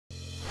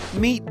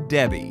Meet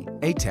Debbie,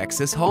 a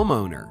Texas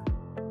homeowner.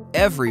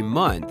 Every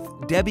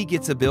month, Debbie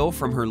gets a bill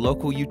from her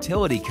local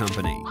utility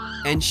company,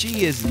 and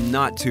she is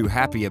not too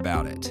happy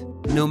about it.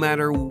 No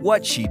matter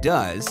what she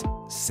does,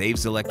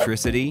 saves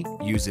electricity,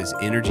 uses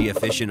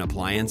energy-efficient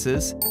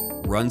appliances,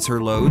 runs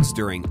her loads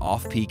during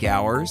off-peak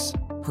hours,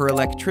 her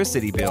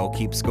electricity bill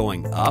keeps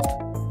going up,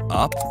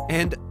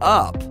 and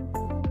up.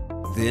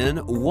 Then,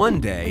 one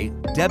day,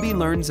 Debbie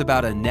learns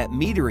about a net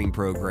metering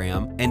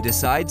program and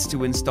decides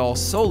to install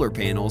solar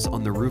panels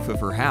on the roof of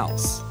her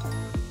house.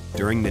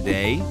 During the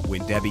day,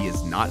 when Debbie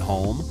is not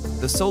home,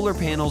 the solar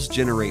panels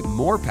generate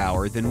more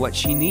power than what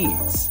she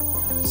needs.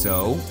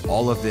 So,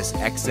 all of this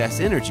excess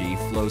energy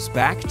flows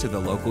back to the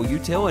local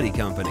utility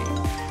company.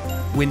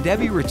 When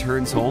Debbie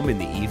returns home in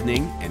the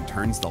evening and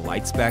turns the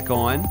lights back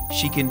on,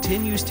 she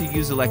continues to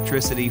use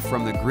electricity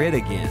from the grid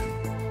again.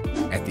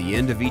 At the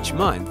end of each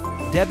month,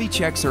 Debbie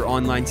checks her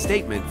online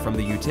statement from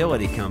the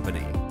utility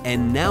company,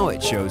 and now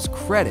it shows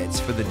credits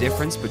for the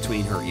difference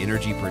between her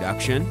energy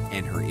production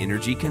and her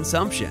energy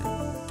consumption.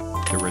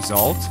 The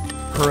result?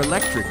 Her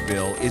electric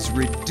bill is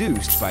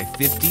reduced by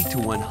 50 to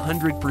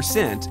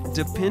 100%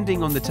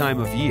 depending on the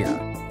time of year.